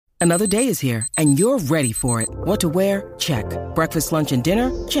Another day is here, and you're ready for it. What to wear? Check. Breakfast, lunch, and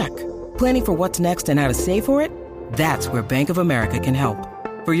dinner? Check. Planning for what's next and how to save for it? That's where Bank of America can help.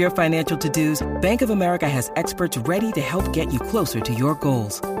 For your financial to-dos, Bank of America has experts ready to help get you closer to your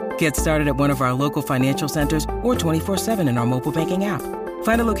goals. Get started at one of our local financial centers or 24/7 in our mobile banking app.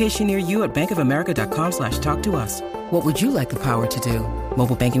 Find a location near you at bankofamerica.com/talktous. What would you like the power to do?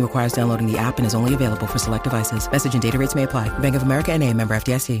 Mobile banking requires downloading the app and is only available for select devices. Message and data rates may apply. Bank of America N.A., member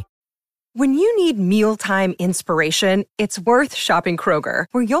FDIC. When you need mealtime inspiration, it's worth shopping Kroger,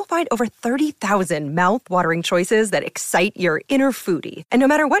 where you'll find over 30,000 mouth-watering choices that excite your inner foodie. And no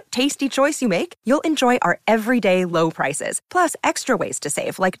matter what tasty choice you make, you'll enjoy our everyday low prices, plus extra ways to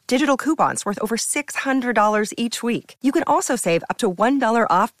save, like digital coupons worth over $600 each week. You can also save up to $1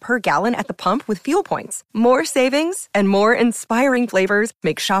 off per gallon at the pump with fuel points. More savings and more inspiring flavors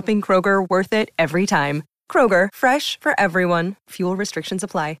make shopping Kroger worth it every time. Kroger, fresh for everyone. Fuel restrictions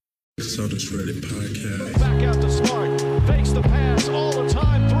apply. Celtics Ready podcast. Back out to Smart. Fakes the pass all the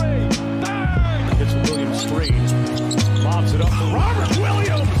time. Three. Bang! It's Williams three. Lobs it up to Robert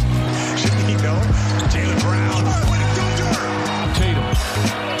Williams. Chiquito. Jaylen Brown. Tatum.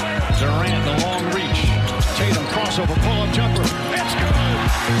 Durant, the long reach. Tatum crossover pull-up jumper. It's good.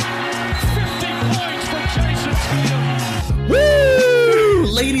 50 points for Jason Tatum. Woo!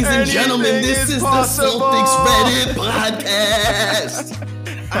 Ladies and gentlemen, this is the Celtics Reddit podcast.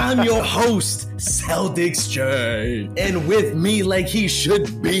 I'm your host, Celtics J. And with me, like he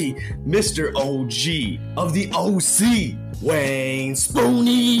should be, Mr. OG of the OC, Wayne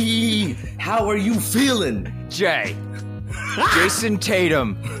Spooney. How are you feeling? Jay, Jason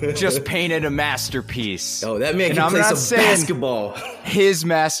Tatum just painted a masterpiece. Oh, that man can play some basketball. His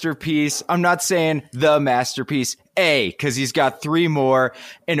masterpiece. I'm not saying the masterpiece. Because he's got 3 more,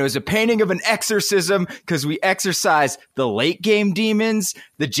 and it was a painting of an exorcism because we exorcised the late game demons,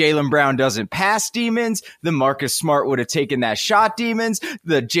 the Jaylen Brown doesn't pass demons, the Marcus Smart would have taken that shot demons,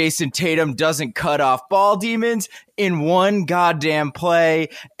 the Jason Tatum doesn't cut off ball demons in one goddamn play,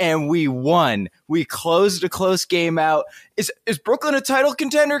 and we won. We closed a close game out. Is Brooklyn a title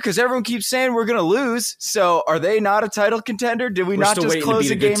contender? Because everyone keeps saying we're going to lose. So are they not a title contender? Did we not just close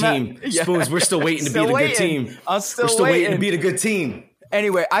the game out? Spoons, we're still waiting to beat a good team. We're still waiting to beat a good team.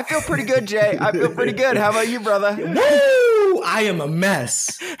 Anyway, I feel pretty good, Jay. I feel pretty good. How about you, brother? Woo! I am a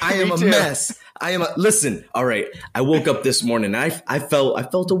mess. Listen, all right. I woke up this morning. I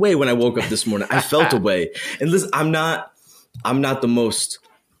felt a way when I woke up this morning. I felt a way. And listen, I'm not the most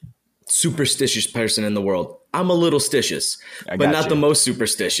superstitious person in the world. I'm a little stitious, but not the most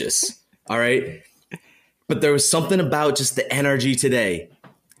superstitious. All right. But there was something about just the energy today.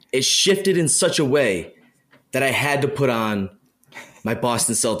 It shifted in such a way that I had to put on my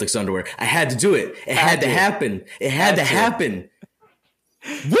Boston Celtics underwear. I had to do it. It had to happen. It had to happen.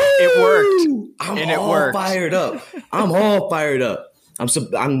 Woo! It worked. I'm all fired up.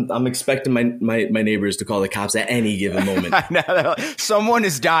 I'm expecting my neighbors to call the cops at any given moment. I know. Someone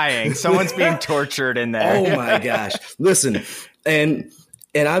is dying. Someone's being tortured in there. Oh my gosh. Listen, and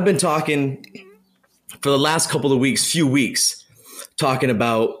I've been talking for the last few weeks, talking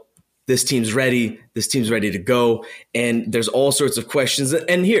about this team's ready to go. And there's all sorts of questions.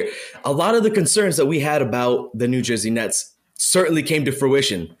 And here, a lot of the concerns that we had about the New Jersey Nets certainly came to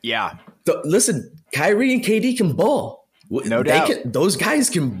fruition. Yeah. Listen, Kyrie and KD can ball. No doubt. Those guys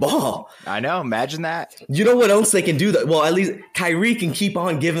can ball. I know. Imagine that. You know what else they can do? Well, at least Kyrie can keep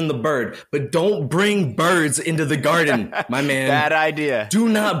on giving the bird, but don't bring birds into the garden, my man. Bad idea. Do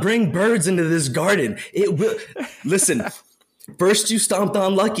not bring birds into this garden. It will. Listen, first you stomped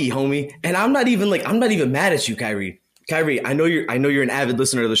on Lucky, homie, and I'm not even mad at you, Kyrie. Kyrie, I know you're an avid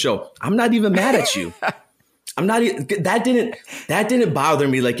listener to the show. I'm not even mad at you. That didn't bother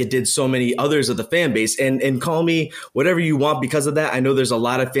me like it did so many others of the fan base. And call me whatever you want because of that. I know there's a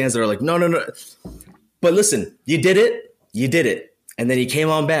lot of fans that are like, no. But listen, you did it. And then you came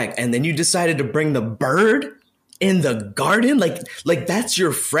on back and then you decided to bring the bird in the garden. Like that's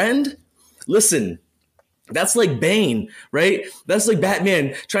your friend. Listen, that's like Bane, right? That's like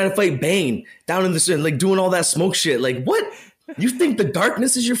Batman trying to fight Bane down in the sun, like doing all that smoke shit. Like what? You think the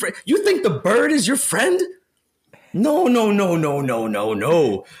darkness is your friend? You think the bird is your friend? No.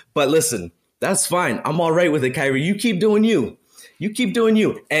 But listen, that's fine. I'm all right with it, Kyrie. You keep doing you.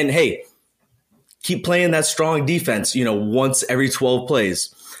 And hey, keep playing that strong defense, once every 12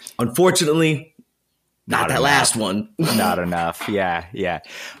 plays. Unfortunately, not that last one. Not enough. Yeah.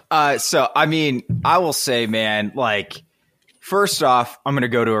 So, I mean, I will say, man, first off, I'm going to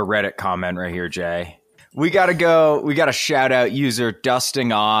go to a Reddit comment right here, Jay. We got to shout out user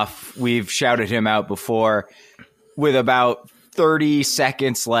Dusting Off. We've shouted him out before with about 30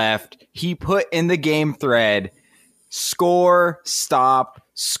 seconds left. He put in the game thread, score, stop,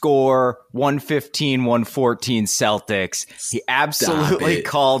 score, 115, 114 Celtics. He absolutely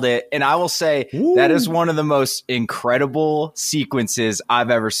called it. And I will say that is one of the most incredible sequences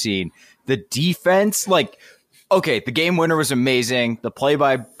I've ever seen. The defense, like, okay, the game winner was amazing. The play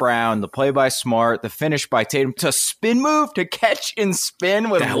by Brown, the play by Smart, the finish by Tatum to spin move, to catch and spin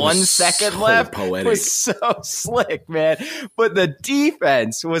with 1 second left was so slick, man. But the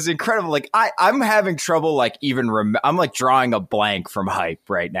defense was incredible. Like I'm having trouble, like I'm like drawing a blank from hype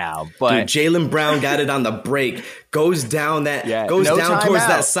right now. But dude, Jaylen Brown got it on the break, goes down towards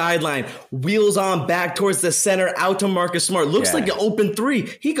that sideline, wheels on back towards the center, out to Marcus Smart. Looks like an open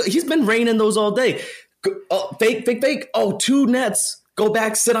three. He's been raining those all day. Oh, fake. Oh, 2 nets. Go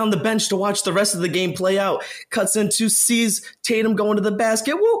back, sit on the bench to watch the rest of the game play out. Cuts into, sees Tatum going to the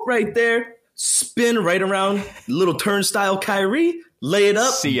basket. Whoop, right there. Spin right around. Little turnstile Kyrie. Lay it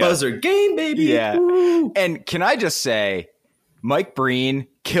up. Buzzer. Game, baby. Yeah. Woo. And can I just say, Mike Breen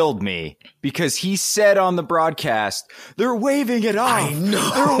killed me because he said on the broadcast, they're waving it off. I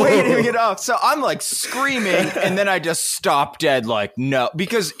know. They're waving it off. So I'm like screaming, and then I just stopped dead like, no.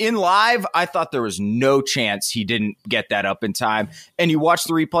 Because in live, I thought there was no chance he didn't get that up in time. And you watch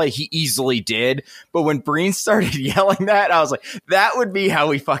the replay, he easily did. But when Breen started yelling that, I was like, that would be how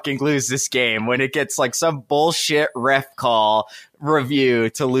we fucking lose this game, when it gets like some bullshit ref call review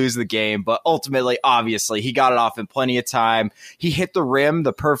to lose the game. But ultimately, obviously, he got it off in plenty of time. He hit the rim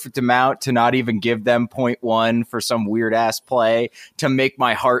the perfect amount to not even give them 0.1 for some weird ass play to make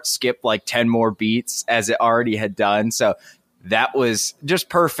my heart skip like 10 more beats as it already had done. So that was just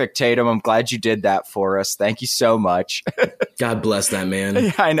perfect, Tatum. I'm glad you did that for us. Thank you so much. God bless that, man.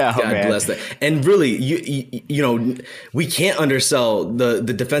 Yeah, I know, God bless that. And really, you know, we can't undersell the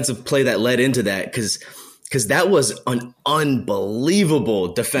defensive play that led into that, because that was an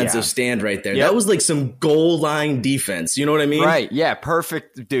unbelievable defensive stand right there. Yep. That was like some goal line defense. You know what I mean? Right. Yeah.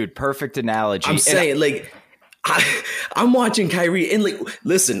 Perfect, dude. Perfect analogy. I'm saying, like, I'm watching Kyrie, and like,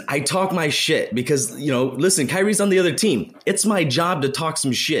 listen, I talk my shit because, you know, listen, Kyrie's on the other team. It's my job to talk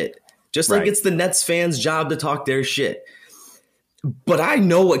some shit, just like it's the Nets fans' job to talk their shit. But I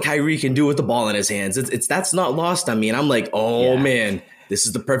know what Kyrie can do with the ball in his hands. That's not lost on me. And I'm like, man, this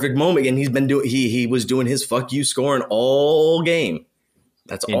is the perfect moment. And he was doing his fuck you scoring all game.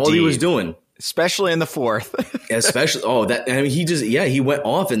 That's all he was doing. Especially in the fourth. He went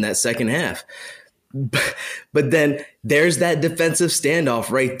off in that second half. But then there's that defensive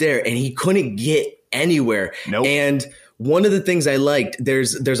standoff right there, and he couldn't get anywhere. Nope. And one of the things I liked,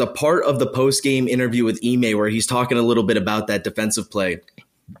 there's a part of the post-game interview with Ime where he's talking a little bit about that defensive play.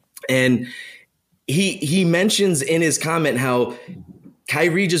 And he mentions in his comment how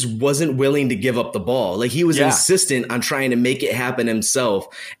Kyrie just wasn't willing to give up the ball. Like, he was insistent on trying to make it happen himself.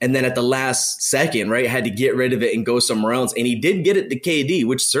 And then at the last second, right, had to get rid of it and go somewhere else. And he did get it to KD,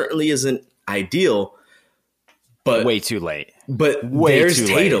 which certainly isn't ideal. But way too late. But there's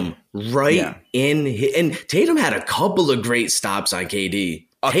Tatum and Tatum had a couple of great stops on KD.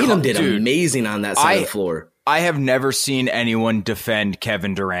 Tatum did amazing on that side of the floor. I have never seen anyone defend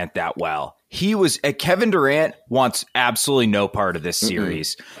Kevin Durant that well. Kevin Durant wants absolutely no part of this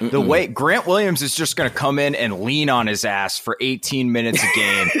series. The way Grant Williams is just going to come in and lean on his ass for 18 minutes a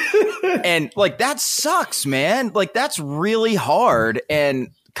game. And like, that sucks, man. Like, that's really hard.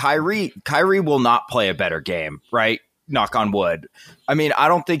 And Kyrie will not play a better game, right? Knock on wood. I mean, I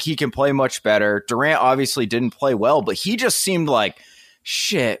don't think he can play much better. Durant obviously didn't play well, but he just seemed like,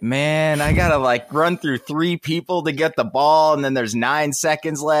 shit, man, I gotta like run through 3 people to get the ball, and then there's 9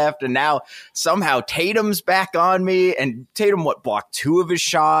 seconds left, and now somehow Tatum's back on me, and Tatum blocked 2 of his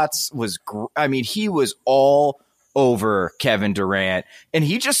shots. He was all over Kevin Durant, and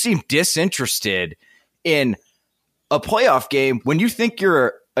he just seemed disinterested in a playoff game when you think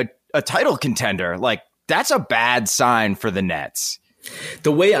you're a title contender. Like, that's a bad sign for the Nets.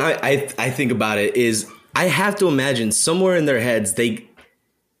 The way I think about it is, I have to imagine somewhere in their heads they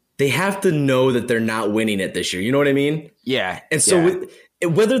have to know that they're not winning it this year. You know what I mean? Yeah. And so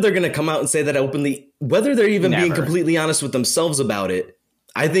whether they're going to come out and say that openly, whether they're even being completely honest with themselves about it,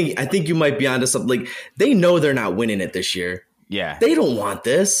 I think you might be onto something. Like, they know they're not winning it this year. Yeah. They don't want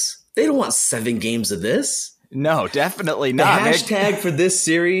this. They don't want 7 games of this. No, definitely not. The hashtag for this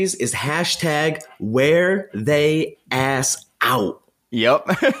series is hashtag wear they ass out. Yep.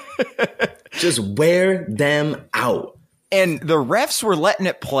 Just wear them out. And the refs were letting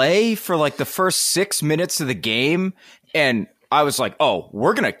it play for like the first 6 minutes of the game. And I was like, oh,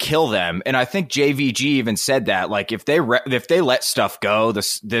 we're going to kill them. And I think JVG even said that, like, if they let stuff go,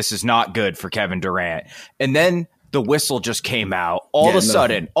 this is not good for Kevin Durant. And then the whistle just came out. All of a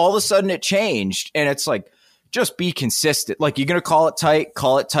sudden it changed. And it's like, just be consistent. Like, you're going to call it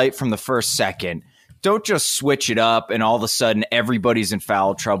tight from the first second. Don't just switch it up and all of a sudden everybody's in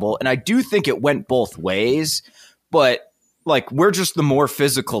foul trouble. And I do think it went both ways, but like, we're just the more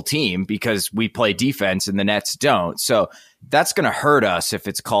physical team because we play defense and the Nets don't. So that's going to hurt us if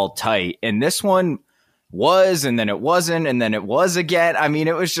it's called tight. And this one was, and then it wasn't, and then it was again. I mean,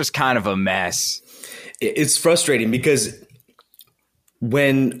 it was just kind of a mess. It's frustrating because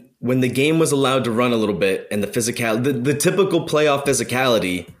when the game was allowed to run a little bit and the physicality, the typical playoff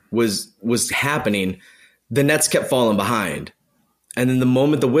physicality was happening, the Nets kept falling behind. And then the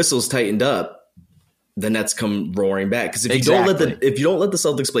moment the whistles tightened up, the Nets come roaring back. Because if you don't let the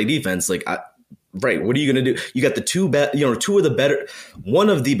Celtics play defense, like, right, what are you going to do? You got the two of the better, one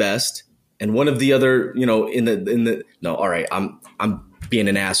of the best, and one of the other, all right, I'm being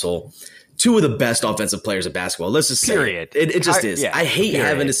an asshole. Two of the best offensive players of basketball. Let's just say it. It just is. Yeah, I hate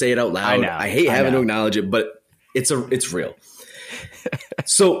having to say it out loud. I hate having to acknowledge it, but it's real.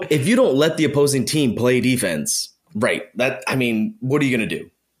 So if you don't let the opposing team play defense, right? What are you going to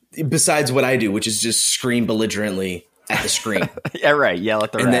do? Besides what I do, which is just scream belligerently at the screen. Yeah, right. Yell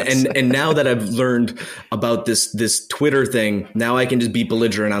at the refs. And now that I've learned about this Twitter thing, now I can just be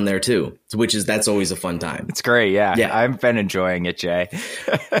belligerent on there too, that's always a fun time. It's great. Yeah. I've been enjoying it, Jay.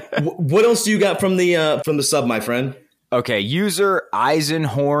 What else do you got from the sub, my friend? Okay. User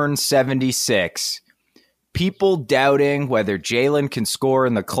Eisenhorn76. People doubting whether Jalen can score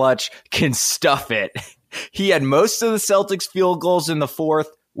in the clutch can stuff it. He had most of the Celtics field goals in the fourth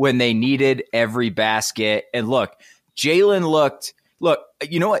when they needed every basket. And look, Jalen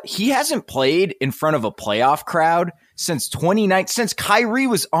you know what? He hasn't played in front of a playoff crowd since 2019, since Kyrie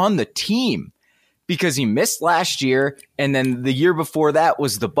was on the team, because he missed last year. And then the year before that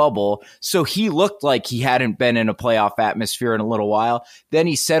was the bubble. So he looked like he hadn't been in a playoff atmosphere in a little while. Then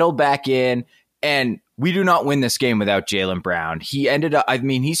he settled back in, and we do not win this game without Jaylen Brown. He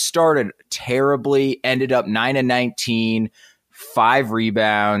started terribly, ended up 9-19, 5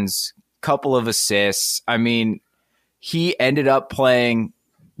 rebounds, couple of assists. I mean, he ended up playing.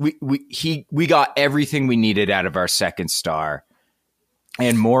 We got everything we needed out of our second star,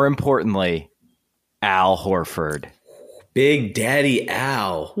 and more importantly, Al Horford, Big Daddy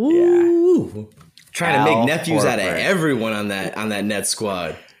Al. Yeah. Trying to make nephews out of everyone on that Nets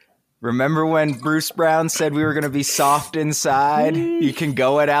squad. Remember when Bruce Brown said we were going to be soft inside? You can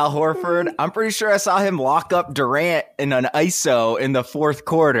go at Al Horford. I'm pretty sure I saw him lock up Durant in an ISO in the fourth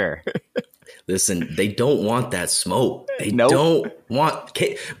quarter. Listen, they don't want that smoke. They don't want.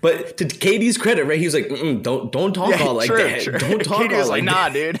 But to KD's credit, right? He was like, "Don't talk all like that. True. Don't talk KD all was like nah,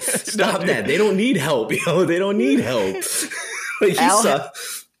 that. Dude. Stop that. They don't need help. They don't need help." Like,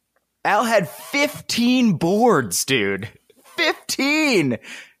 Al had 15 boards, dude. 15.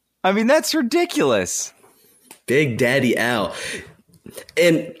 I mean, that's ridiculous. Big Daddy Al.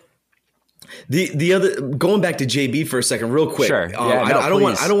 And the other, going back to JB for a second, real quick. Sure. I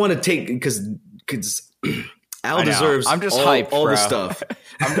don't want to take, because Al deserves I'm just all the stuff.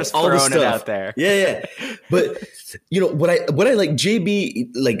 I'm just throwing it out there. Yeah. But what I like,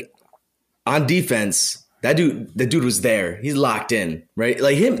 JB, like, on defense, the dude was there. He's locked in, right?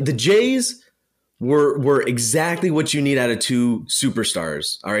 Like the Jays were exactly what you need out of two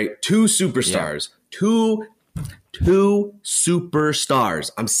superstars. All right. Two superstars. Yeah. Two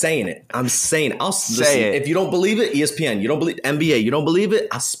superstars. I'm saying it. I'll say it. If you don't believe it, ESPN. You don't believe NBA. You don't believe it,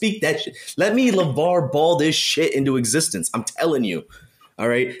 I'll speak that shit. Let me LeVar Ball this shit into existence. I'm telling you. All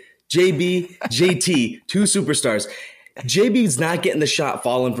right. JB, JT, two superstars. JB's not getting the shot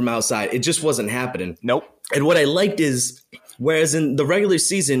falling from outside. It just wasn't happening. Nope. And what I liked is, whereas in the regular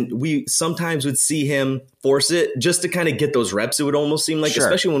season, we sometimes would see him force it just to kind of get those reps, it would almost seem like,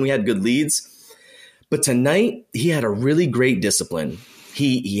 especially when we had good leads. But tonight, he had a really great discipline.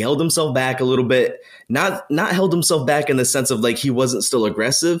 He held himself back a little bit, not held himself back in the sense of like he wasn't still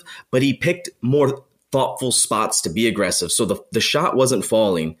aggressive, but he picked more thoughtful spots to be aggressive. So the shot wasn't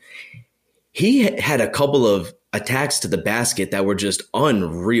falling. He had a couple of attacks to the basket that were just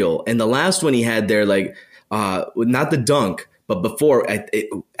unreal. And the last one he had there, like, not the dunk, but before, I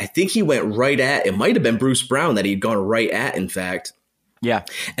think he went right at, it might have been Bruce Brown that he'd gone right at, in fact. Yeah.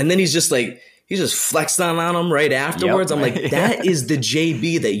 And then he just flexed on him right afterwards. Yep. I'm like, that is the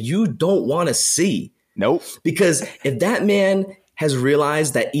JB that you don't want to see. Nope. Because if that man has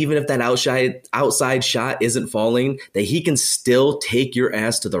realized that even if that outside shot isn't falling, that he can still take your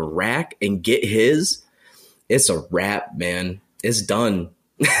ass to the rack and get his, it's a wrap, man. It's done.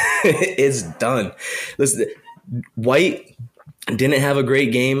 It's done. Listen, White didn't have a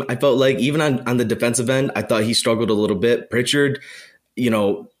great game. I felt like even on the defensive end, I thought he struggled a little bit. Pritchard,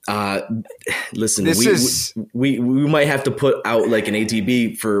 listen, we might have to put out like an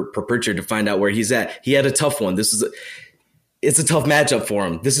ATB for Pritchard to find out where he's at. He had a tough one. It's a tough matchup for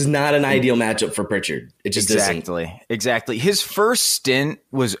him. This is not an ideal matchup for Pritchard. It just isn't. Exactly. His first stint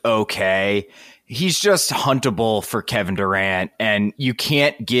was okay. He's just huntable for Kevin Durant, and you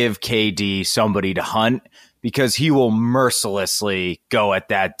can't give KD somebody to hunt because he will mercilessly go at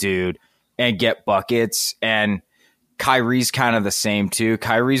that dude and get buckets. And Kyrie's kind of the same too.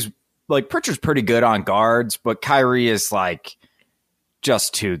 Kyrie's like, Pritchard's pretty good on guards, but Kyrie is like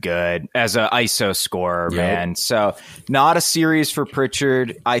just too good as an ISO scorer, man. So not a series for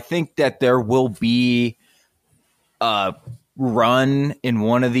Pritchard. I think that there will be a run in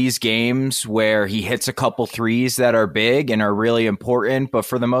one of these games where he hits a couple threes that are big and are really important. But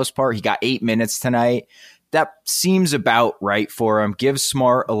for the most part, he got 8 minutes tonight. That seems about right for him. Give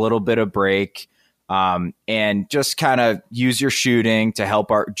Smart a little bit of break. And just kind of use your shooting to help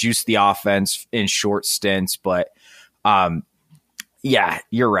juice the offense in short stints. But yeah,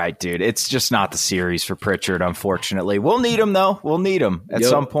 you're right, dude. It's just not the series for Pritchard, unfortunately. We'll need him, though. We'll need him at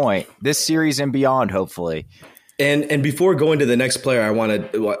some point. This series and beyond, hopefully. And before going to the next player, I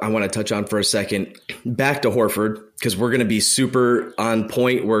want to touch on for a second, back to Horford, because we're going to be super on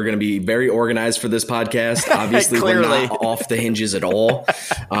point. We're going to be very organized for this podcast. Obviously, we're not off the hinges at all.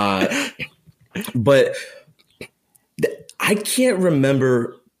 But I can't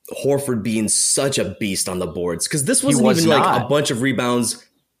remember Horford being such a beast on the boards, because this wasn't even like a bunch of rebounds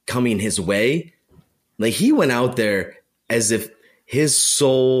coming his way. Like, he went out there as if his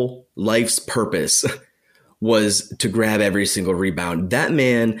sole life's purpose was to grab every single rebound. That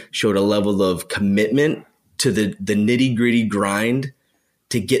man showed a level of commitment to the nitty gritty grind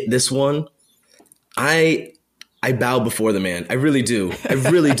to get this one. I bow before the man. I really do. I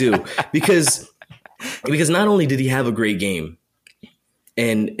really do. Because not only did he have a great game,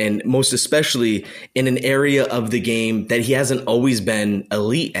 and most especially in an area of the game that he hasn't always been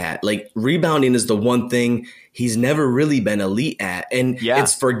elite at. Like, rebounding is the one thing he's never really been elite at. And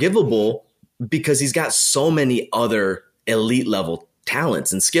it's forgivable because he's got so many other elite level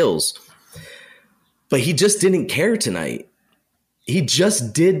talents and skills. But he just didn't care tonight. He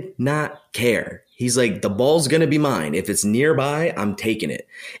just did not care. He's like, the ball's going to be mine. If it's nearby, I'm taking it.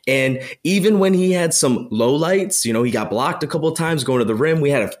 And even when he had some lowlights, he got blocked a couple of times going to the rim.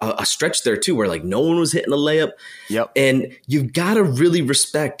 We had a stretch there too where like no one was hitting a layup. Yep. And you've got to really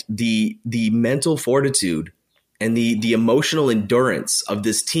respect the mental fortitude and the emotional endurance of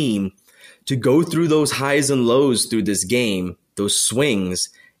this team to go through those highs and lows through this game, those swings,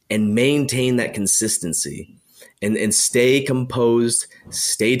 and maintain that consistency and stay composed,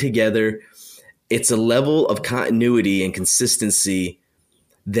 stay together. It's a level of continuity and consistency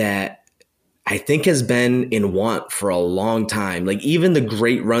that I think has been in want for a long time. Like, even the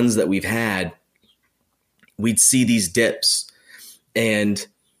great runs that we've had, we'd see these dips. And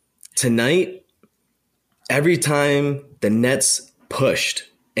tonight, every time the Nets pushed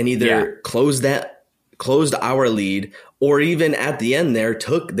and either closed our lead, or even at the end there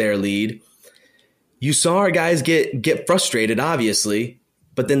took their lead, you saw our guys get frustrated, obviously,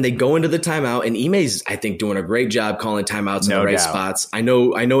 but then they go into the timeout, and Ime's, I think, doing a great job calling timeouts in the right spots. I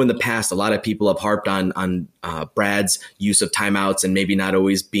know in the past a lot of people have harped on Brad's use of timeouts and maybe not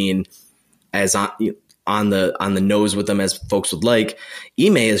always being as on the nose with them as folks would like.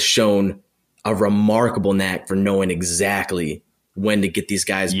 Ime has shown a remarkable knack for knowing exactly when to get these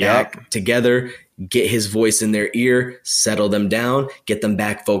guys back together, get his voice in their ear, settle them down, get them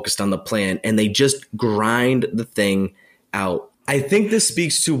back focused on the plan. And they just grind the thing out. I think this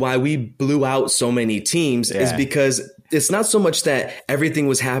speaks to why we blew out so many teams is because it's not so much that everything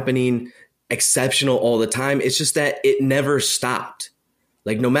was happening exceptional all the time. It's just that it never stopped.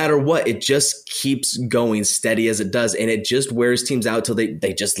 Like, no matter what, it just keeps going steady as it does, and it just wears teams out till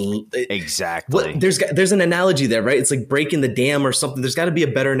they just exactly. There's an analogy there, right? It's like breaking the dam or something. There's got to be a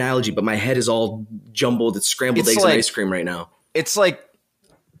better analogy, but my head is all jumbled. It's scrambled eggs and ice cream right now. It's like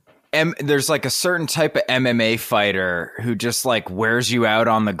there's like a certain type of MMA fighter who just like wears you out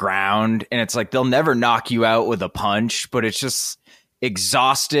on the ground, and it's like they'll never knock you out with a punch, but it's just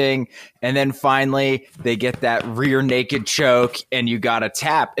exhausting. And then finally they get that rear naked choke and you got to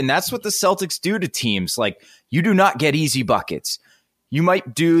tap. And that's what the Celtics do to teams. Like, you do not get easy buckets. You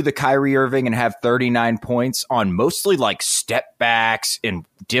might do the Kyrie Irving and have 39 points on mostly like step backs and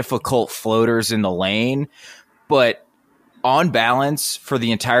difficult floaters in the lane. But on balance, for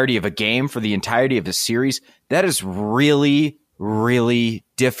the entirety of a game, for the entirety of a series, that is really, really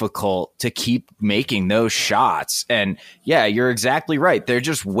difficult to keep making those shots. And yeah, you're exactly right. They're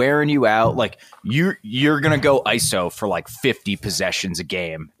just wearing you out. Like you're going to go ISO for like 50 possessions a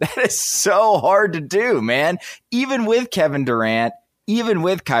game. That is so hard to do, man. Even with Kevin Durant, even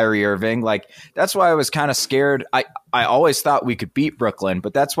with Kyrie Irving, like that's why I was kind of scared. I always thought we could beat Brooklyn,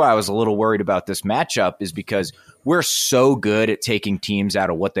 but that's why I was a little worried about this matchup, is because we're so good at taking teams out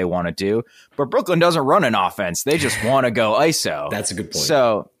of what they want to do. But Brooklyn doesn't run an offense. They just want to go ISO. That's a good point.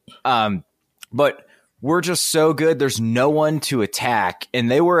 So, but we're just so good. There's no one to attack.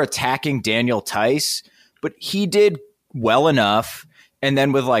 And they were attacking Daniel Tice, but he did well enough. And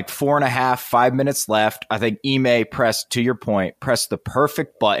then with like 5 minutes left, I think Ime pressed the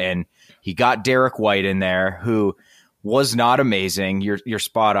perfect button. He got Derek White in there, who was not amazing. You're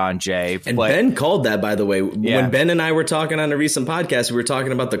spot on, Jay. And Ben called that, by the way. Yeah. When Ben and I were talking on a recent podcast, we were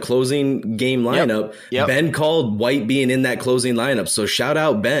talking about the closing game lineup. Yep. Ben called White being in that closing lineup. So shout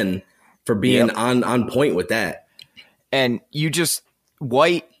out Ben for being on point with that. And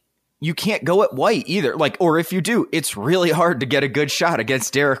White, you can't go at White either. Like, or if you do, it's really hard to get a good shot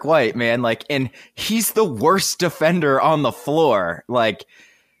against Derek White, man. Like, and he's the worst defender on the floor. Like,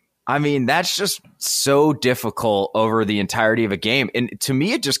 I mean, that's just so difficult over the entirety of a game. And to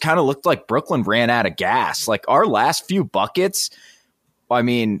me, it just kind of looked like Brooklyn ran out of gas. Like our last few buckets, I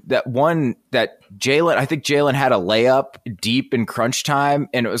mean, that one that I think Jalen had a layup deep in crunch time,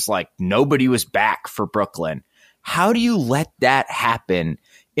 and it was like nobody was back for Brooklyn. How do you let that happen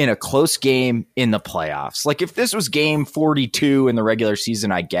in a close game in the playoffs? Like if this was game 42 in the regular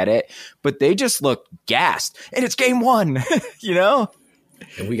season, I get it, but they just look gassed, and it's game 1, you know?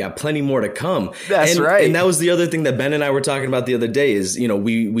 And we got plenty more to come. That's right. And that was the other thing that Ben and I were talking about the other day is, you know,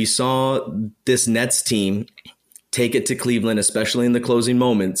 we saw this Nets team take it to Cleveland, especially in the closing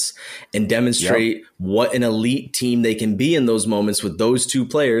moments, and demonstrate what an elite team they can be in those moments with those two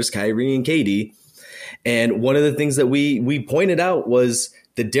players, Kyrie and KD. And one of the things that we pointed out was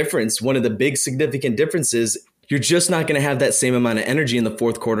the difference. One of the big significant differences, you're just not going to have that same amount of energy in the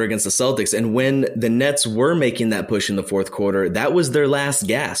fourth quarter against the Celtics. And when the Nets were making that push in the fourth quarter, that was their last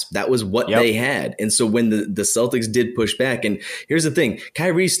gasp. That was what they had. And so when the Celtics did push back, and here's the thing,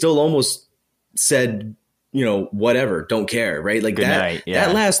 Kyrie still almost said, you know, whatever, don't care, right? Like that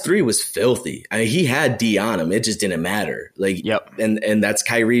last three was filthy. I mean, he had D on him. It just didn't matter. Like, and that's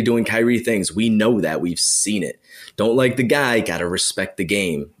Kyrie doing Kyrie things. We know that. We've seen it. Don't like the guy, got to respect the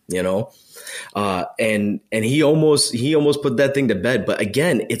game, you know? And he almost put that thing to bed. But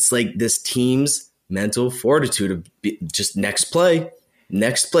again, it's like this team's mental fortitude of just next play,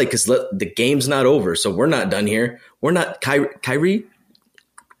 because the game's not over. So we're not done here. We're not Kyrie.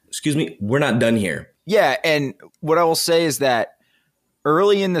 Excuse me. We're not done here. Yeah. And what I will say is that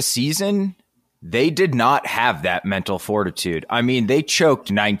early in the season, they did not have that mental fortitude. I mean, they choked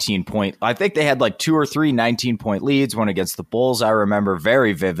 19-point. I think they had like 2 or 3 19-point leads, one against the Bulls, I remember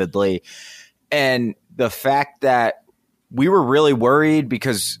very vividly. And the fact that we were really worried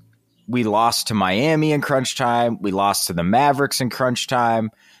because we lost to Miami in crunch time, we lost to the Mavericks in crunch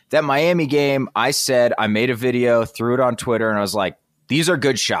time. That Miami game, I made a video, threw it on Twitter, and I was like, these are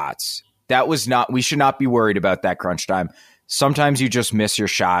good shots. We should not be worried about that crunch time. Sometimes you just miss your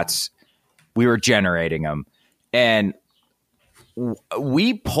shots. We were generating them. And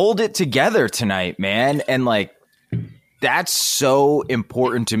we pulled it together tonight, man. And like, that's so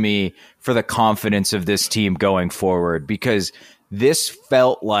important to me for the confidence of this team going forward, because this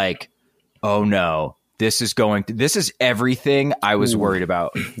felt like, oh no, this is everything I was worried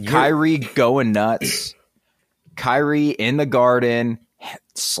about. Kyrie going nuts. Kyrie in the Garden,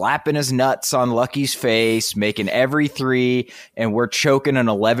 slapping his nuts on Lucky's face, making every three, and we're choking an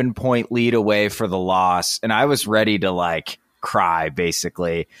 11-point lead away for the loss. And I was ready to like cry,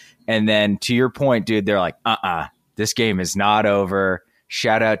 basically. And then to your point, dude, they're like, this game is not over.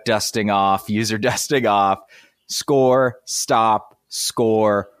 Shout out dusting off, user dusting off, score, stop,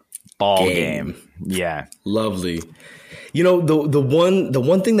 score, ball game. Yeah. Lovely. You know, the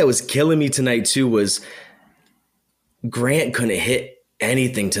one thing that was killing me tonight too was Grant couldn't hit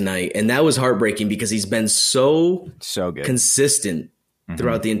anything tonight. And that was heartbreaking because he's been so good, consistent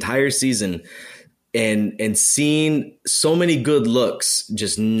throughout the entire season, and seeing so many good looks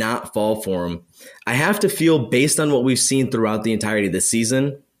just not fall for him. I have to feel, based on what we've seen throughout the entirety of the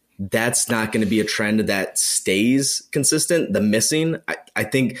season, that's not going to be a trend that stays consistent. The missing, I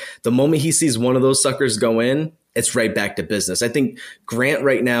think the moment he sees one of those suckers go in, it's right back to business. I think Grant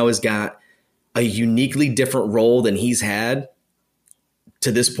right now has got a uniquely different role than he's had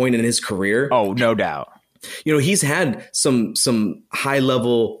to this point in his career. Oh, no doubt. You know, he's had some high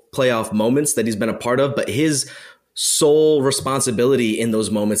level playoff moments that he's been a part of, but his sole responsibility in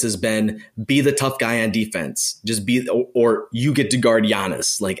those moments has been be the tough guy on defense. Just be, or you get to guard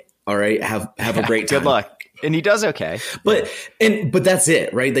Giannis. Like, all right, have a great time. Good luck. And he does okay. But that's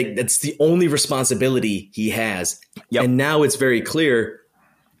it, right? Like, that's the only responsibility he has. Yep. And now it's very clear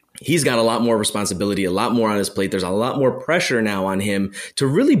he's got a lot more responsibility, a lot more on his plate. There's a lot more pressure now on him to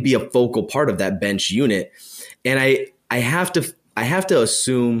really be a focal part of that bench unit. And I have to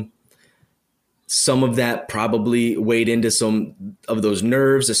assume some of that probably weighed into some of those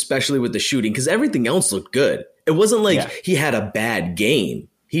nerves, especially with the shooting, because everything else looked good. It wasn't like he had a bad game.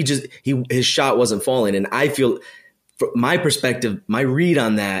 His shot wasn't falling. And I feel, from my perspective, my read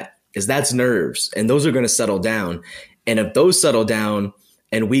on that is that's nerves, and those are going to settle down. And if those settle down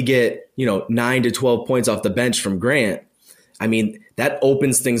and we get, 9 to 12 points off the bench from Grant, I mean, that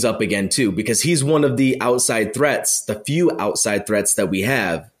opens things up again too, because he's one of the outside threats, the few outside threats that we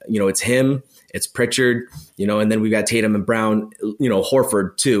have. It's him, it's Pritchard, and then we've got Tatum and Brown,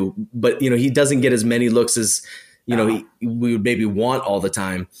 Horford too. But, he doesn't get as many looks as, we would maybe want all the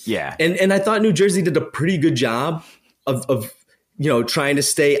time. Yeah. And I thought New Jersey did a pretty good job of trying to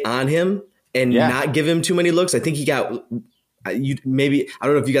stay on him and not give him too many looks. I think he got, I don't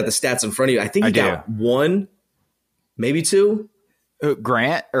know if you got the stats in front of you. I think he got one, maybe two.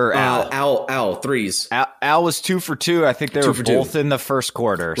 Grant or Al? Al threes. Al was 2 for 2. I think they were both in the first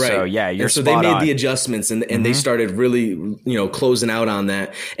quarter. Right. So you're so spot they made on. the adjustments and they started really, closing out on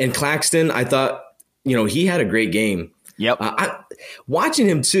that. And Claxton, I thought, he had a great game. Yep. Watching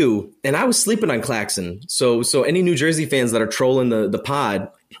him too, and I was sleeping on Claxton. So any New Jersey fans that are trolling the pod,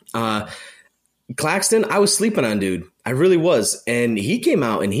 Claxton, I was sleeping on, dude. I really was. And he came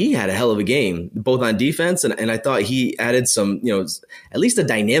out and he had a hell of a game, both on defense. And I thought he added some, at least a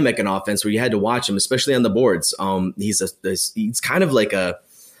dynamic in offense where you had to watch him, especially on the boards. He's kind of like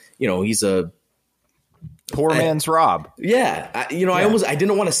he's a poor man's Rob. Yeah. I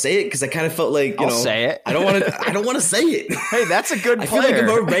didn't want to say it because I kind of felt like, I'll say it. I don't want to say it. Hey, that's a good player. I feel like I'm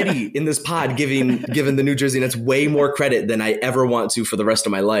already in this pod giving the New Jersey Nets way more credit than I ever want to for the rest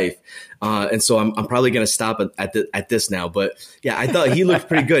of my life. And so I'm probably going to stop at this now. But yeah, I thought he looked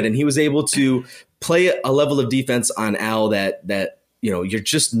pretty good, and he was able to play a level of defense on Al that you're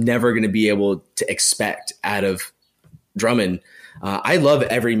just never going to be able to expect out of Drummond. I love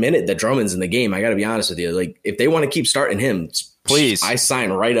every minute that Drummond's in the game. I got to be honest with you. Like, if they want to keep starting him, please, I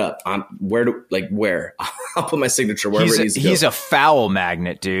sign right up. Where I'll put my signature wherever it needs to go. He's a foul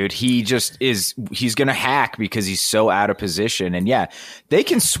magnet, dude. He just is. He's going to hack because he's so out of position. And yeah, they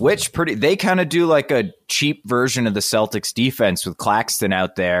can switch they kind of do like a cheap version of the Celtics defense with Claxton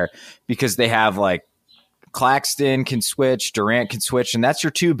out there, because they have like Claxton can switch, Durant can switch, and that's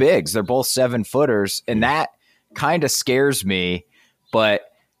your two bigs. They're both 7-footers, and that kind of scares me. But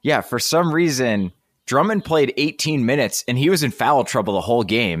yeah, for some reason, Drummond played 18 minutes and he was in foul trouble the whole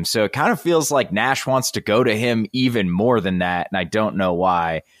game. So it kind of feels like Nash wants to go to him even more than that. And I don't know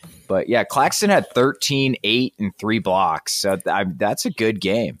why. But yeah, Claxton had 13, 8, and 3 blocks. So that's a good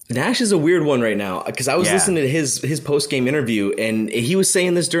game. Nash is a weird one right now, because I was listening to his post-game interview, and he was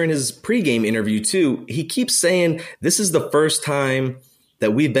saying this during his pre-game interview too. He keeps saying this is the first time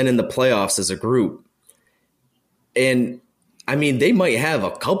that we've been in the playoffs as a group. And I mean, they might have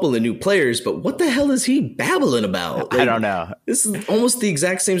a couple of new players, but what the hell is he babbling about? I don't know. This is almost the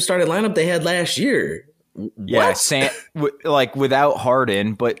exact same starting lineup they had last year. Yeah, without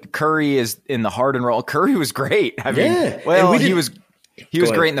Harden, but Curry is in the Harden role. Curry was great. I mean, he was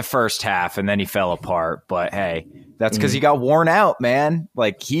great in the first half, and then he fell apart. But hey, that's because he got worn out, man.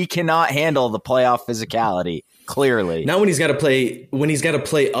 Like, he cannot handle the playoff physicality. Clearly, not when he's got to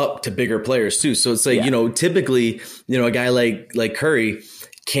play up to bigger players too. So it's like, typically, a guy like Curry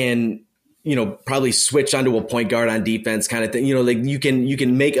can, probably switch onto a point guard on defense kind of thing. Like you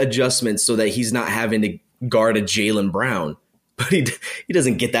can make adjustments so that he's not having to guard a Jaylen Brown, but he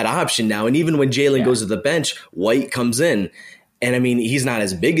doesn't get that option now. And even when Jaylen goes to the bench, White comes in. And I mean, he's not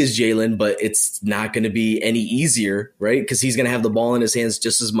as big as Jaylen, but it's not going to be any easier, right? Because he's going to have the ball in his hands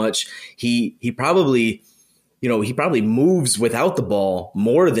just as much. He probably moves without the ball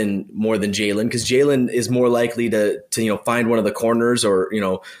more than Jaylen, because Jaylen is more likely to find one of the corners or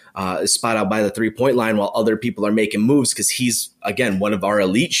spot out by the 3-point line while other people are making moves, because he's, again, one of our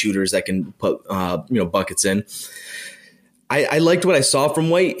elite shooters that can put buckets in. I liked what I saw from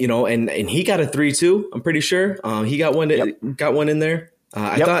White, and he got a 3 too. I'm pretty sure he got one in there.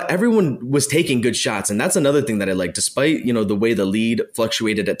 I thought everyone was taking good shots, and that's another thing that I like. Despite the way the lead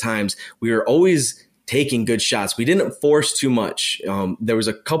fluctuated at times, we were always taking good shots. We didn't force too much. There was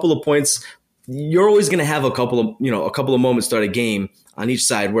a couple of points. You're always going to have a couple of moments throughout a game on each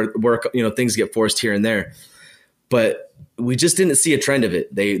side where things get forced here and there. but we just didn't see a trend of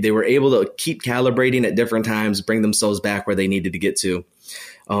it. They were able to keep calibrating at different times, bring themselves back where they needed to get to.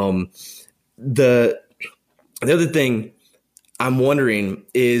 The other thing I'm wondering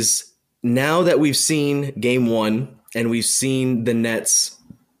is, now that we've seen game one and we've seen the Nets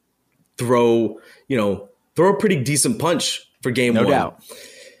throw a pretty decent punch for game one. No doubt.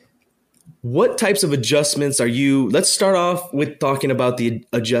 What types of adjustments let's start off with talking about the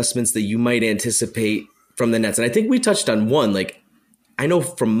adjustments that you might anticipate from the Nets. And I think we touched on one. Like, I know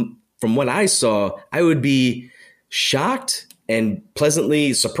from what I saw, I would be shocked and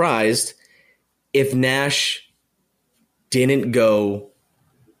pleasantly surprised if Nash didn't go,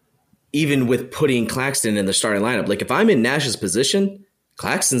 even with putting Claxton in the starting lineup. Like, if I'm in Nash's position,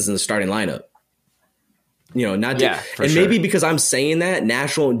 Claxton's in the starting lineup. Maybe because I'm saying that,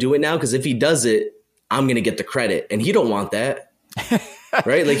 Nash won't do it now, because if he does it, I'm going to get the credit, and he don't want that.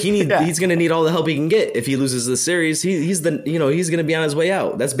 Right? Like, he's going to need all the help he can get. If he loses the series, he's going to be on his way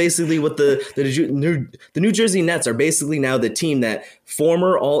out. That's basically what the New Jersey Nets are basically now the team that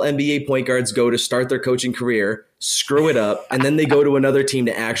former all NBA point guards go to start their coaching career, screw it up, and then they go to another team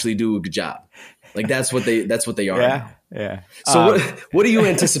to actually do a good job. Like, that's what they are. Yeah. So what do you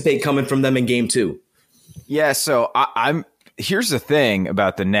anticipate coming from them in game two? Yeah, so here's the thing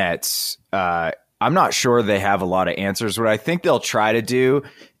about the Nets. I'm not sure they have a lot of answers. What I think they'll try to do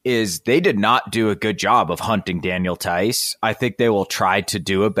is, they did not do a good job of hunting Daniel Tice. I think they will try to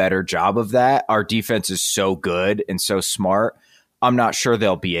do a better job of that. Our defense is so good and so smart. I'm not sure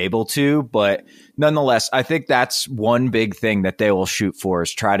they'll be able to, but nonetheless, I think that's one big thing that they will shoot for,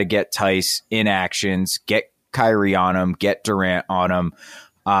 is try to get Tice in actions, get Kyrie on him, get Durant on him.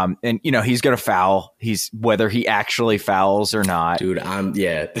 And he's going to foul. Whether he actually fouls or not. Dude, don't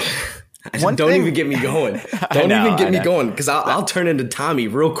even get me going. Don't even get me going, because I'll turn into Tommy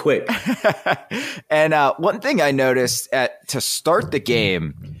real quick. And one thing I noticed to start the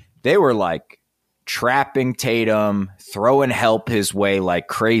game, they were like trapping Tatum, throwing help his way like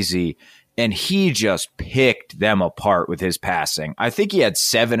crazy, and he just picked them apart with his passing. I think he had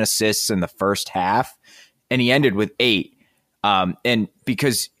 7 assists in the first half, and he ended with 8. And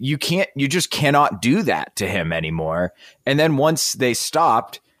because you just cannot do that to him anymore. And then once they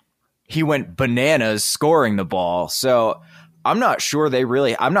stopped, he went bananas scoring the ball. So I'm not sure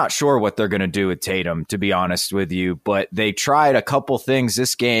what they're going to do with Tatum, to be honest with you, but they tried a couple things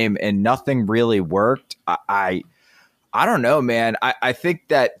this game and nothing really worked. I don't know, man. I think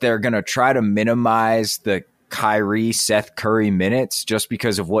that they're going to try to minimize the Kyrie, Seth Curry minutes, just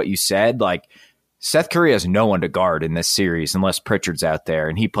because of what you said. Like, Seth Curry has no one to guard in this series unless Pritchard's out there,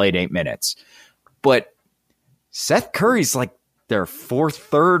 and he played 8 minutes. But Seth Curry's like their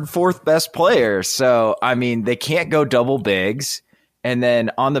fourth best player. So, I mean, they can't go double bigs. And then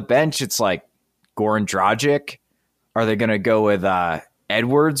on the bench, it's like Goran Dragic. Are they going to go with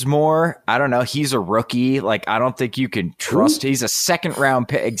Edwards more? I don't know. He's a rookie. Like, I don't think you can trust. He's a second round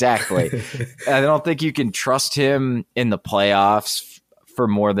pick. Exactly. I don't think you can trust him in the playoffs for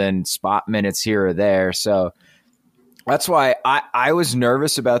more than spot minutes here or there. So that's why I was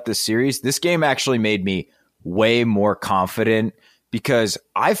nervous about this series. This game actually made me way more confident, because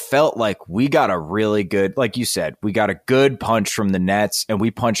I felt like we got a really good, like you said, we got a good punch from the Nets, and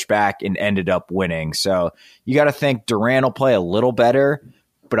we punched back and ended up winning. So you got to think Durant will play a little better,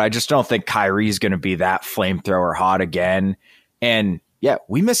 but I just don't think Kyrie's going to be that flamethrower hot again. And yeah,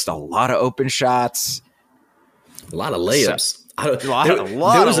 we missed a lot of open shots. A lot of layups.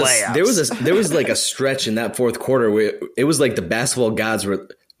 There was like a stretch in that fourth quarter where it was like the basketball gods were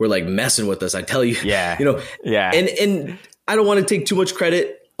like messing with us. I tell you, yeah. And I don't want to take too much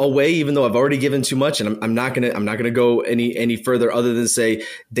credit away, even though I've already given too much, and I'm not gonna go any further other than say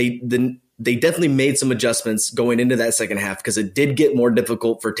they definitely made some adjustments going into that second half, because it did get more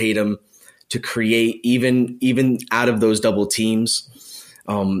difficult for Tatum to create even out of those double teams.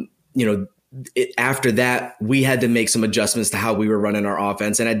 After that, we had to make some adjustments to how we were running our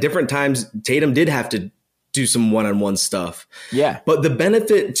offense. And at different times, Tatum did have to do some one-on-one stuff. Yeah. But the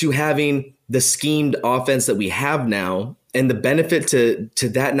benefit to having the schemed offense that we have now, and the benefit to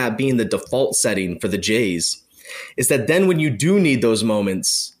that not being the default setting for the Jays, is that then when you do need those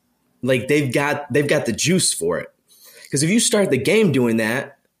moments, like they've got the juice for it. Because if you start the game doing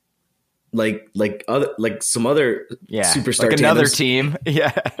that, like some other superstar, like another team,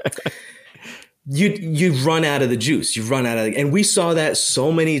 you run out of the juice. You run out of, and we saw that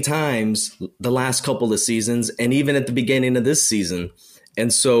so many times the last couple of seasons, and even at the beginning of this season.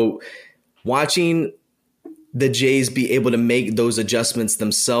 And so, watching the Jays be able to make those adjustments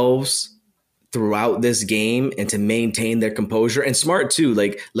themselves throughout this game and to maintain their composure. And Smart too.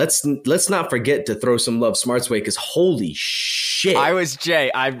 Like, let's not forget to throw some love Smart's way, because holy shit.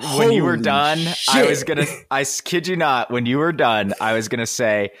 When you were done, I kid you not, when you were done, I was gonna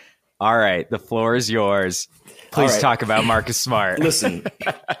say, all right, the floor is yours. Please talk about Marcus Smart. Listen.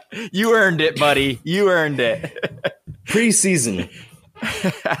 You earned it, buddy. You earned it. Preseason.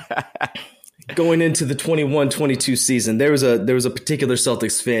 Going into the 21-22 season, there was a particular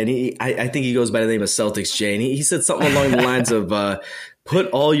Celtics fan. I think he goes by the name of Celtics Jay, and he said something along the lines of, put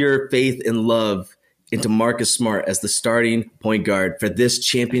all your faith and love into Marcus Smart as the starting point guard for this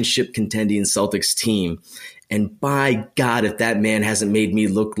championship contending Celtics team. And by God, if that man hasn't made me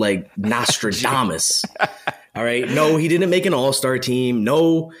look like Nostradamus. All right. No, he didn't make an all-star team.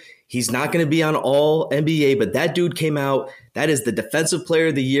 No, he's not going to be on all NBA, but that dude came out. That is the defensive player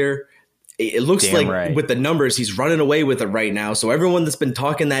of the year. It looks Damn like right. With the numbers, he's running away with it right now. So everyone that's been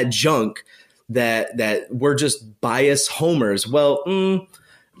talking that junk that we're just biased homers, well,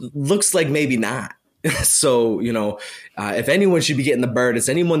 looks like maybe not. So, if anyone should be getting the bird, it's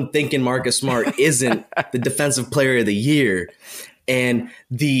anyone thinking Marcus Smart isn't the defensive player of the year. And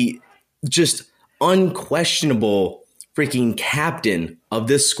the just unquestionable freaking captain of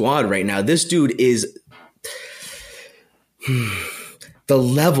this squad right now. This dude is the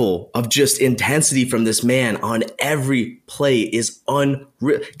level of just intensity from this man on every play is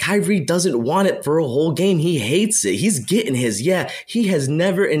unreal. Kyrie doesn't want it for a whole game. He hates it. He's getting his. Yeah, he has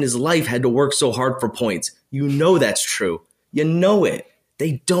never in his life had to work so hard for points. You know that's true. You know it.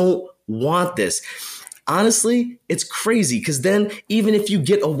 They don't want this. Honestly, it's crazy, because then even if you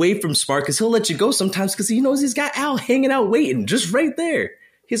get away from Smart, because he'll let you go sometimes because he knows he's got Al hanging out waiting just right there.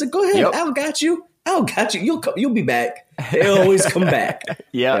 He's like, go ahead, yep. Al got you. Al got you. You'll be back. They always come back.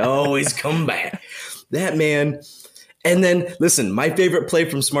 Yeah, they always come back. That man. And then listen, my favorite play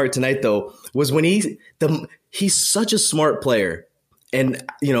from Smart tonight though was when he's such a smart player. And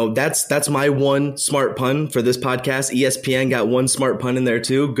that's my one smart pun for this podcast. ESPN got one smart pun in there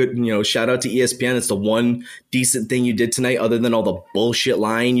too. Good, shout out to ESPN. It's the one decent thing you did tonight, other than all the bullshit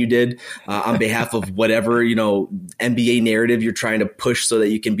lying you did on behalf of whatever NBA narrative you're trying to push so that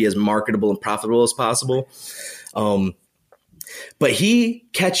you can be as marketable and profitable as possible. But he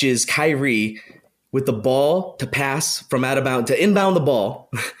catches Kyrie with the ball to pass from out of bounds to inbound the ball.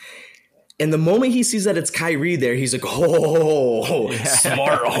 And the moment he sees that it's Kyrie there, he's like, oh, yeah.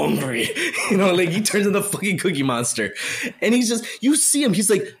 Smart, hungry. He turns into the fucking Cookie Monster. And he's just, you see him, he's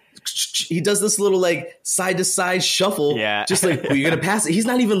like, he does this little side to side shuffle. Yeah. Just like, who are you going to pass it? He's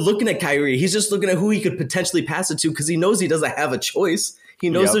not even looking at Kyrie. He's just looking at who he could potentially pass it to, because he knows he doesn't have a choice. He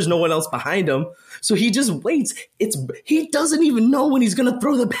knows there's no one else behind him. So he just waits. He doesn't even know when he's going to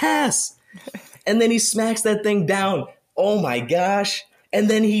throw the pass. And then he smacks that thing down. Oh my gosh. And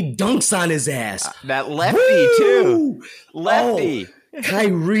then he dunks on his ass. That lefty, too. Lefty. Oh,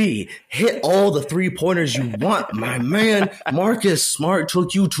 Kyrie, hit all the 3-pointers you want, my man. Marcus Smart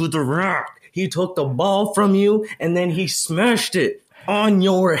took you to the rack. He took the ball from you, and then he smashed it on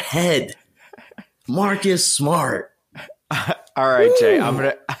your head. Marcus Smart. All right, Jay. I'm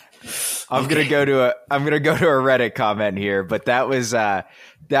gonna go to a Reddit comment here, but that was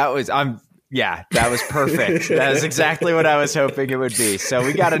perfect. That is exactly what I was hoping it would be. So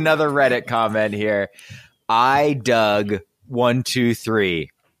we got another Reddit comment here. I dug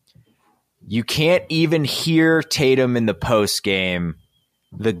 123. You can't even hear Tatum in the post game.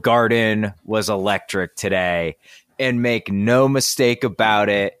 The Garden was electric today, and make no mistake about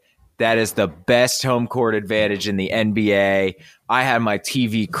it. That is the best home court advantage in the NBA. I had my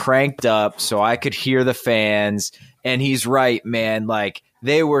TV cranked up so I could hear the fans, and he's right, man.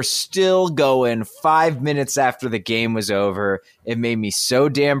 They were still going 5 minutes after the game was over. It made me so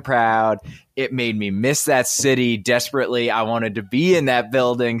damn proud. It made me miss that city desperately. I wanted to be in that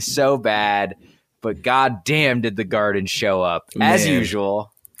building so bad. But goddamn did the Garden show up, as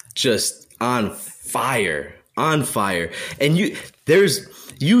usual. Just on fire. On fire. And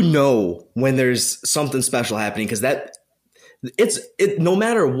when there's something special happening, because no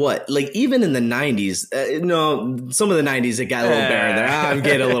matter what, even in the 90s, some of the 90s it got a little bare there. I'm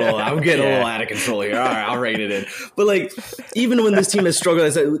getting a little out of control here. All right, I'll rein it in. But even when this team has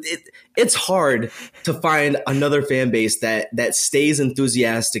struggled, it's hard to find another fan base that stays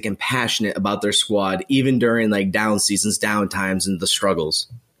enthusiastic and passionate about their squad, even during down seasons, down times, and the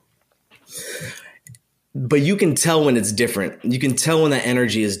struggles. But you can tell when it's different. You can tell when that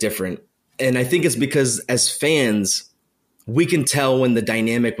energy is different. And I think it's because as fans, we can tell when the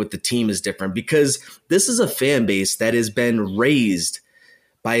dynamic with the team is different, because this is a fan base that has been raised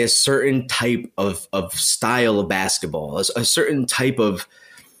by a certain type of style of basketball, a certain type of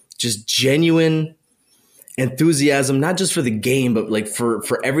just genuine enthusiasm, not just for the game, but like for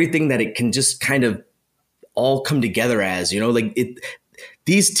everything that it can just kind of all come together as, like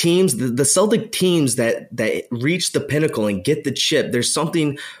these teams, the Celtic teams that reach the pinnacle and get the chip, there's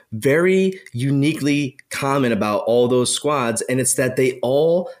something very uniquely common about all those squads. And it's that they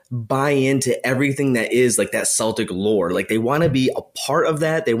all buy into everything that is like that Celtic lore. Like they want to be a part of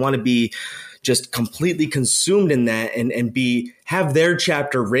that. They want to be just completely consumed in that and have their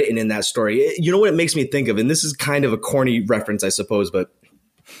chapter written in that story. You know what it makes me think of? And this is kind of a corny reference, I suppose, but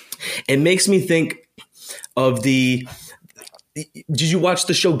it makes me think of did you watch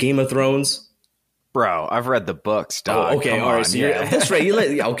the show Game of Thrones? Bro, I've read the books, dog. Oh, okay, all right. So that's right. You're like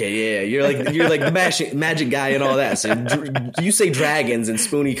the magic guy and all that. So you say dragons and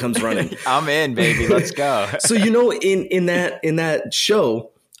Spoonie comes running. I'm in, baby. Let's go. So in that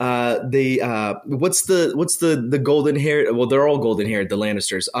show, what's the golden hair? Well, they're all golden haired, the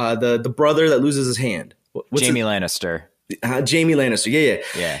Lannisters. The brother that loses his hand. Jamie Lannister. Jamie Lannister.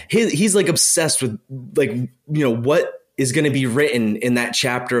 Yeah. He's like obsessed with like, what is going to be written in that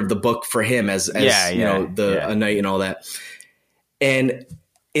chapter of the book for him as a knight and all that. And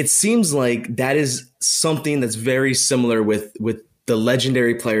it seems like that is something that's very similar with the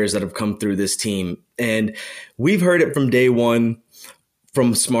legendary players that have come through this team. And we've heard it from day one,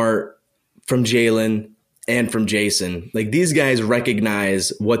 from Smart, from Jalen, and from Jason. Like these guys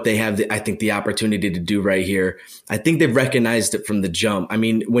recognize what they have, I think, the opportunity to do right here. I think they've recognized it from the jump. I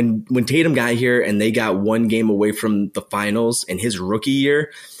mean, when Tatum got here and they got one game away from the finals in his rookie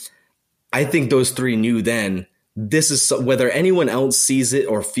year, I think those three knew then this is, whether anyone else sees it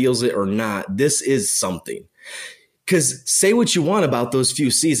or feels it or not, this is something. Because say what you want about those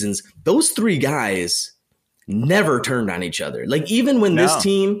few seasons, those three guys never turned on each other. Like even when this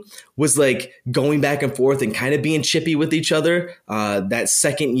team was like going back and forth and kind of being chippy with each other, that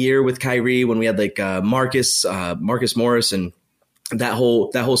second year with Kyrie, when we had like Marcus Morris and that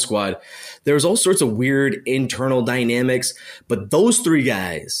whole squad, there was all sorts of weird internal dynamics. But those three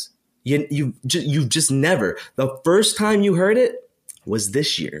guys, you just never. The first time you heard it was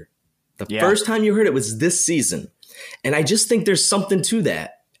this year. First time you heard it was this season. And I just think there's something to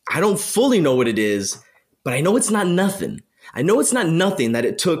that. I don't fully know what it is, but I know it's not nothing. I know it's not nothing that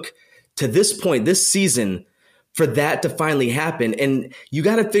it took to this point, this season, for that to finally happen. And you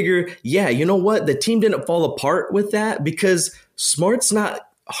got to figure, you know what? The team didn't fall apart with that because Smart's not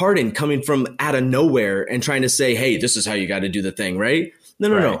Harden coming from out of nowhere and trying to say, hey, this is how you got to do the thing, right?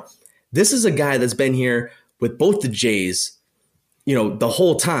 No. This is a guy that's been here with both the Jays, the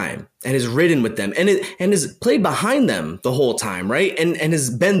whole time and has ridden with them and has played behind them the whole time, right? And has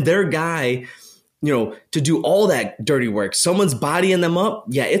been their guy, to do all that dirty work. Someone's bodying them up.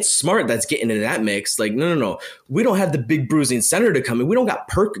 Yeah, it's Smart that's getting into that mix. Like, no. We don't have the big bruising center to come in. We don't got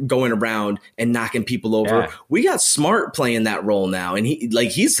Perk going around and knocking people over. Yeah. We got Smart playing that role now. And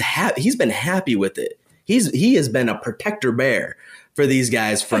he's been happy with it. He has been a protector bear for these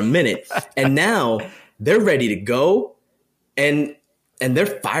guys for a minute. And now they're ready to go. And they're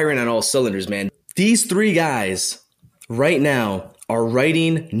firing on all cylinders, man. These three guys right now are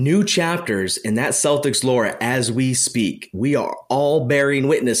writing new chapters in that Celtics lore as we speak. We are all bearing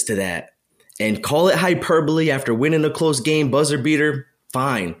witness to that. And call it hyperbole after winning a close game, buzzer beater,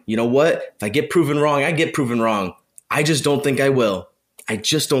 fine. You know what? If I get proven wrong, I get proven wrong. I just don't think I will.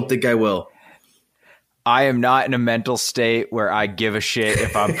 I am not in a mental state where I give a shit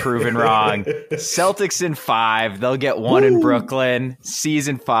if I'm proven wrong. Celtics in 5. They'll get one in Brooklyn.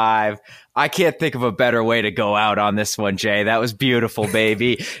 Season 5. I can't think of a better way to go out on this one, Jay. That was beautiful,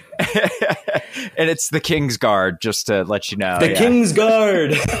 baby. And it's the King's Guard, just to let you know. The King's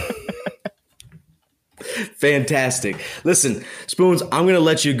Guard. Fantastic. Listen, Spoons, I'm going to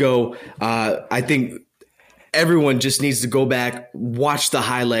let you go. I think everyone just needs to go back, watch the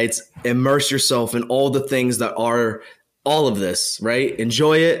highlights, immerse yourself in all the things that are all of this, right?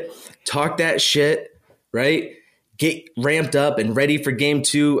 Enjoy it. Talk that shit, right? Get ramped up and ready for game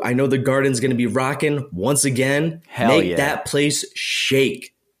 2. I know the Garden's going to be rocking once again. Make that place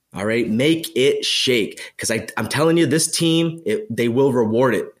shake. All right? Make it shake. Because I'm telling you, this team, they will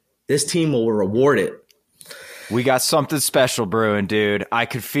reward it. This team will reward it. We got something special brewing, dude. I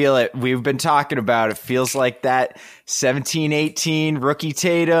could feel it. We've been talking about it. Feels like that 17-18 rookie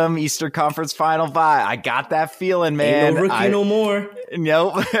Tatum Eastern Conference Final vibe. I got that feeling, man. Ain't no rookie no more.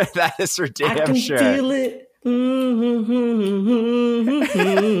 Nope. That is for damn sure. I can feel it. Oh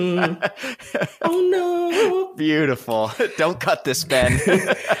no. Beautiful. Don't cut this, Ben.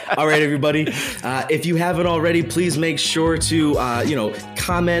 All right, everybody. If you haven't already, please make sure to,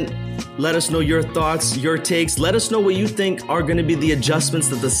 comment. Let us know your thoughts, your takes. Let us know what you think are going to be the adjustments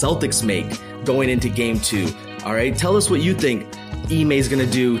that the Celtics make going into Game 2. All right, tell us what you think Ime is going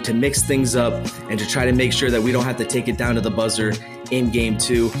to do to mix things up and to try to make sure that we don't have to take it down to the buzzer in Game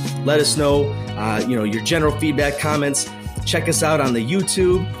 2. Let us know, your general feedback, comments. Check us out on the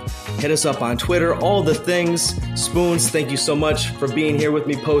YouTube. Hit us up on Twitter, all the things. Spoons, thank you so much for being here with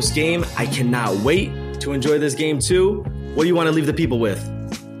me post-game. I cannot wait to enjoy this Game 2. What do you want to leave the people with?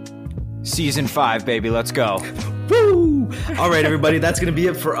 Season 5, baby. Let's go. Woo! All right, everybody. That's going to be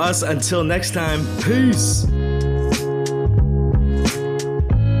it for us. Until next time, peace.